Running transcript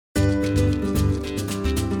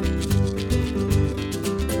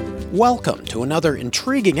Welcome to another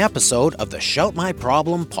intriguing episode of the Shout My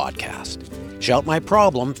Problem podcast. Shout My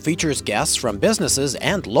Problem features guests from businesses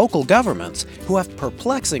and local governments who have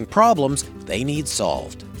perplexing problems they need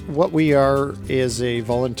solved. What we are is a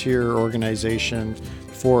volunteer organization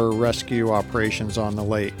for rescue operations on the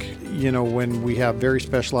lake. You know, when we have very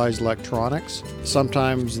specialized electronics,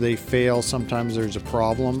 sometimes they fail, sometimes there's a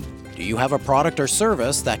problem. Do you have a product or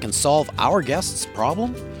service that can solve our guests'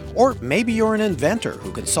 problem? Or maybe you're an inventor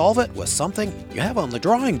who can solve it with something you have on the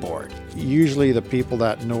drawing board. Usually the people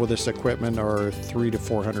that know this equipment are 300 to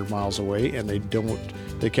 400 miles away, and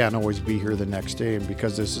they can't always be here the next day. And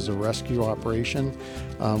because this is a rescue operation,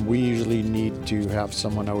 we usually need to have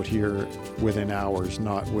someone out here within hours,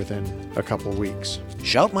 not within a couple weeks.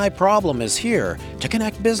 Shout My Problem is here to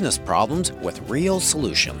connect business problems with real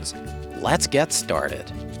solutions. Let's get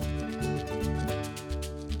started.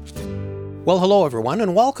 Well, hello everyone,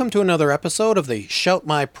 and welcome to another episode of the Shout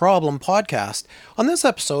My Problem podcast. On this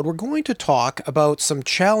episode, we're going to talk about some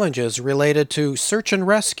challenges related to search and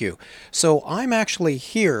rescue. So I'm actually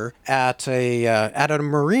here at a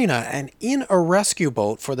marina and in a rescue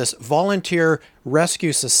boat for this volunteer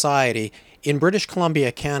rescue society in British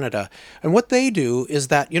Columbia, Canada. And what they do is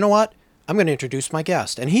that, you know what? I'm going to introduce my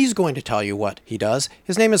guest, and he's going to tell you what he does.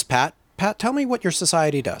 His name is Pat. Pat, tell me what your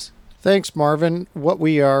society does. Thanks, Marvin. What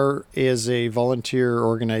we are is a volunteer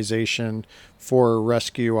organization for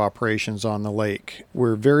rescue operations on the lake.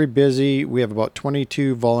 We're very busy. We have about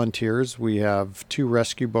 22 volunteers. We have 2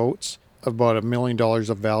 rescue boats, about $1 million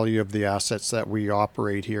of value of the assets that we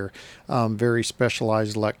operate here. Very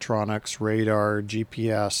specialized electronics, radar,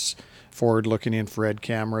 GPS, forward-looking infrared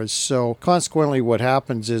cameras. So consequently, what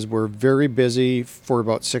happens is we're very busy for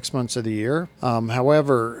about 6 months of the year.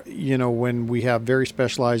 However, you know, when we have very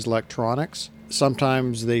specialized electronics,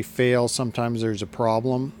 sometimes they fail, sometimes there's a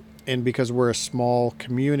problem. And because we're a small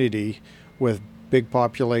community with big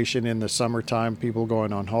population in the summertime, people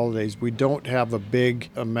going on holidays, we don't have a big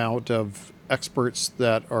amount of experts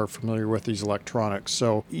that are familiar with these electronics.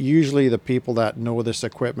 So usually the people that know this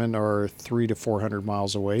equipment are 300 to 400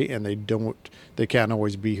 miles away, and they can't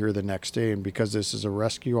always be here the next day. And because this is a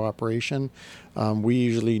rescue operation, we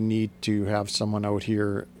usually need to have someone out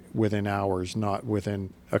here within hours, not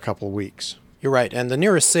within a couple of weeks. You're right, and the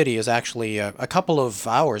nearest city is actually a couple of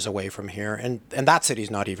hours away from here, and that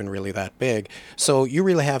city's not even really that big. So you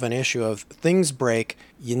really have an issue of things break,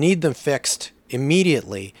 you need them fixed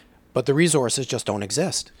immediately, but the resources just don't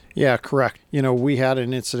exist. Yeah, correct. You know, we had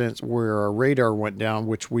an incident where our radar went down,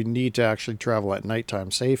 which we need to actually travel at nighttime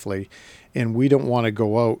safely, and we don't want to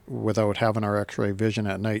go out without having our X-ray vision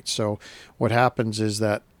at night. So what happens is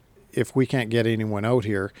that if we can't get anyone out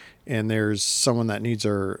here and there's someone that needs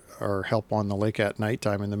our help on the lake at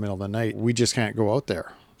nighttime in the middle of the night, we just can't go out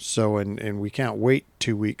there. So, and we can't wait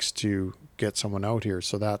 2 weeks to get someone out here.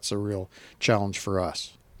 So that's a real challenge for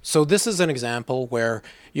us. So this is an example where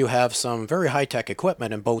you have some very high-tech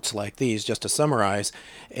equipment in boats like these, just to summarize,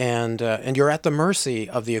 and you're at the mercy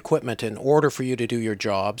of the equipment in order for you to do your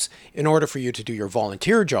jobs, in order for you to do your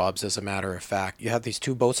volunteer jobs, as a matter of fact. You have these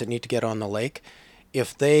 2 boats that need to get on the lake.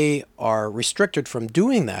 If they are restricted from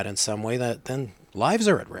doing that in some way, then lives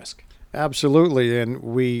are at risk. Absolutely, and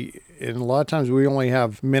a lot of times we only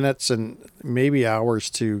have minutes and maybe hours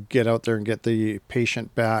to get out there and get the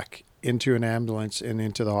patient back into an ambulance and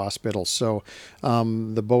into the hospital. So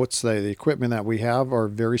the boats, the equipment that we have are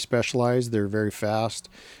very specialized. They're very fast.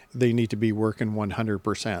 They need to be working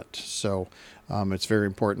 100%. So it's very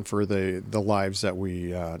important for the lives that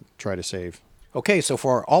we try to save. Okay, so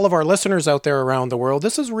for all of our listeners out there around the world,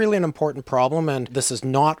 this is really an important problem, and this is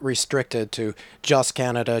not restricted to just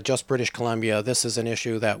Canada, just British Columbia. This is an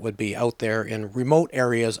issue that would be out there in remote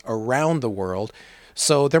areas around the world.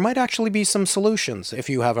 So there might actually be some solutions. If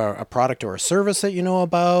you have a product or a service that you know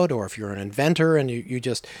about, or if you're an inventor and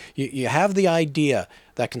you have the idea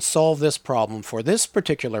that can solve this problem for this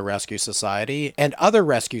particular rescue society and other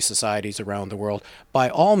rescue societies around the world, by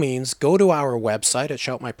all means, go to our website at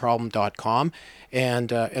shoutmyproblem.com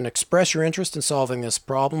and express your interest in solving this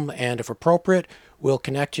problem. And if appropriate, we'll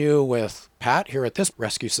connect you with Pat here at this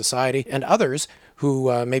rescue society and others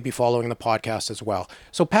who may be following the podcast as well.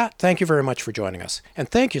 So Pat, thank you very much for joining us. And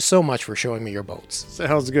thank you so much for showing me your boats.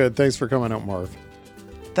 Sounds good. Thanks for coming out, Marv.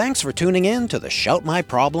 Thanks for tuning in to the Shout My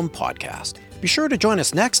Problem podcast. Be sure to join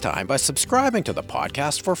us next time by subscribing to the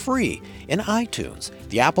podcast for free in iTunes,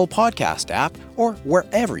 the Apple Podcast app, or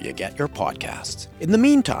wherever you get your podcasts. In the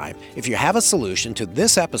meantime, if you have a solution to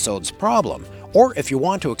this episode's problem, or if you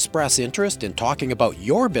want to express interest in talking about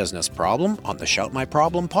your business problem on the Shout My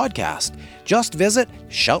Problem podcast, just visit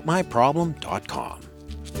shoutmyproblem.com.